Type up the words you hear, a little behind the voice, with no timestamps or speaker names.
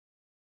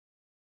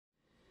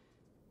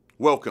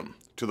Welcome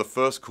to the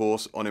first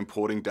course on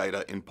importing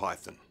data in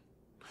Python.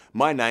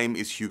 My name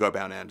is Hugo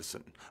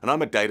Bown-Anderson, and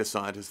I'm a data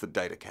scientist at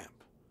DataCamp.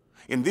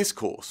 In this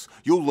course,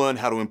 you'll learn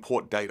how to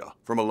import data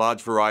from a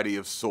large variety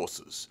of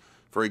sources.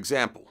 For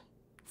example,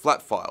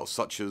 flat files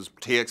such as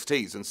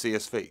TXTs and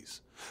CSVs,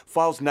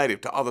 files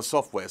native to other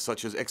software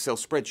such as Excel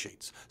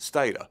spreadsheets,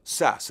 Stata,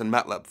 SAS and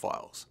MATLAB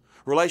files,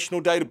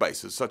 relational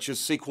databases such as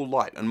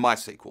SQLite and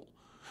MySQL.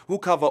 We'll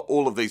cover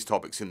all of these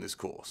topics in this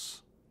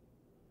course.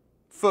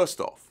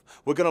 First off,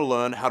 we're going to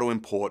learn how to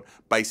import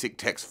basic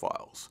text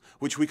files,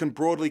 which we can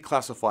broadly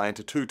classify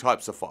into two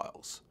types of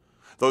files.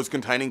 Those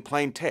containing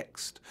plain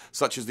text,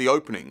 such as the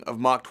opening of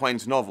Mark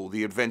Twain's novel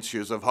The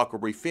Adventures of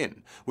Huckleberry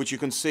Finn, which you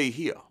can see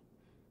here.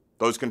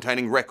 Those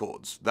containing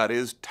records, that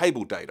is,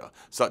 table data,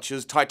 such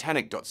as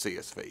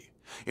Titanic.csv,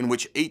 in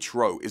which each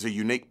row is a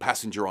unique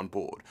passenger on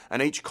board,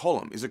 and each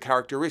column is a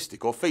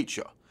characteristic or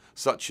feature,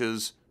 such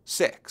as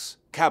sex,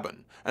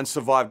 cabin, and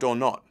survived or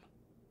not.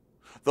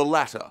 The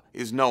latter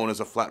is known as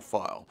a flat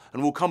file,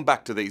 and we'll come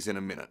back to these in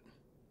a minute.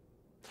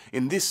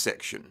 In this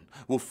section,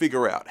 we'll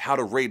figure out how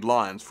to read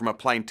lines from a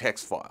plain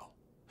text file.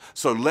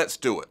 So let's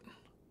do it.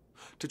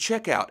 To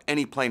check out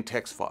any plain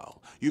text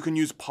file, you can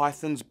use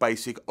Python's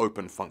basic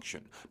open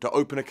function to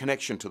open a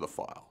connection to the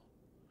file.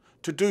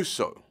 To do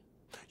so,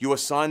 you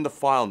assign the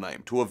file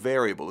name to a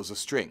variable as a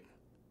string.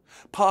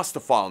 Pass the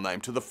file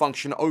name to the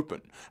function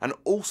open, and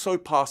also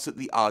pass it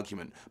the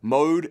argument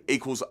mode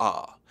equals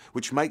R,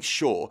 which makes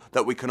sure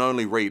that we can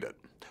only read it.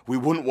 We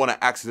wouldn't want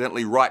to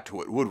accidentally write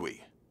to it, would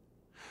we?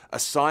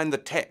 Assign the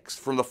text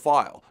from the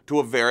file to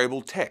a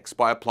variable text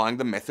by applying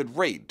the method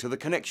read to the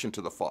connection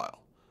to the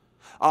file.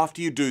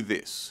 After you do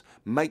this,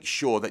 make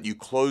sure that you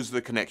close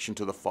the connection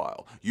to the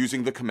file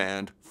using the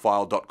command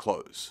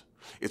file.close.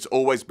 It's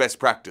always best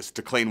practice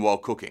to clean while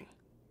cooking.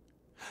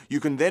 You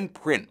can then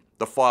print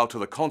the file to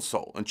the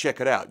console and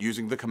check it out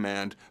using the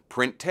command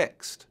print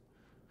text.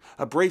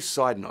 A brief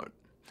side note,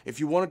 if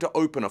you wanted to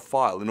open a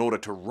file in order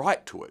to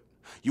write to it,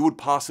 you would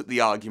pass it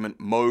the argument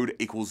mode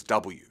equals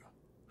W.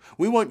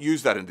 We won't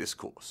use that in this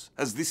course,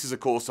 as this is a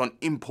course on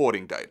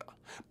importing data,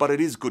 but it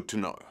is good to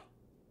know.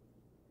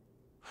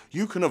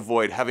 You can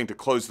avoid having to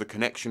close the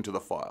connection to the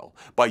file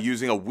by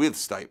using a with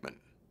statement.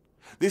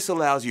 This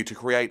allows you to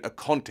create a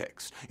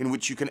context in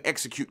which you can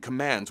execute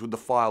commands with the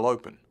file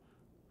open.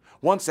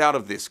 Once out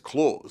of this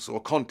clause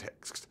or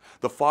context,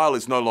 the file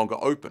is no longer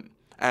open,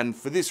 and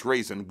for this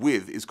reason,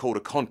 with is called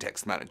a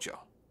context manager.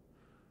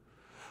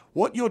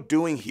 What you're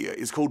doing here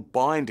is called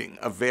binding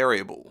a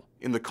variable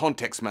in the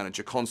context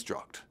manager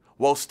construct.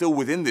 While still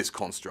within this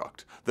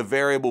construct, the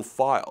variable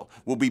file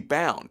will be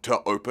bound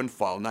to open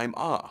file name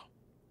R.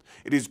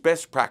 It is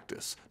best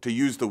practice to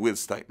use the with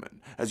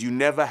statement, as you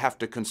never have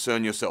to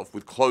concern yourself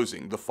with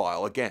closing the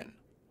file again.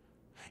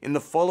 In the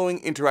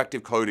following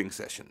interactive coding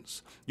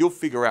sessions, you'll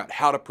figure out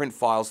how to print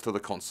files to the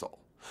console.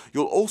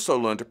 You'll also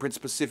learn to print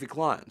specific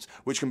lines,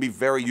 which can be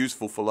very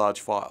useful for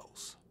large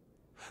files.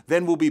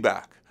 Then we'll be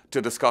back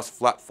to discuss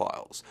flat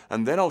files,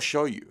 and then I'll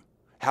show you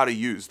how to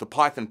use the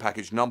Python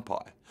package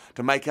NumPy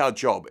to make our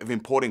job of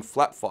importing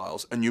flat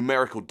files and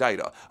numerical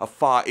data a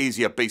far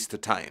easier beast to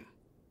tame.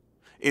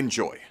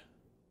 Enjoy.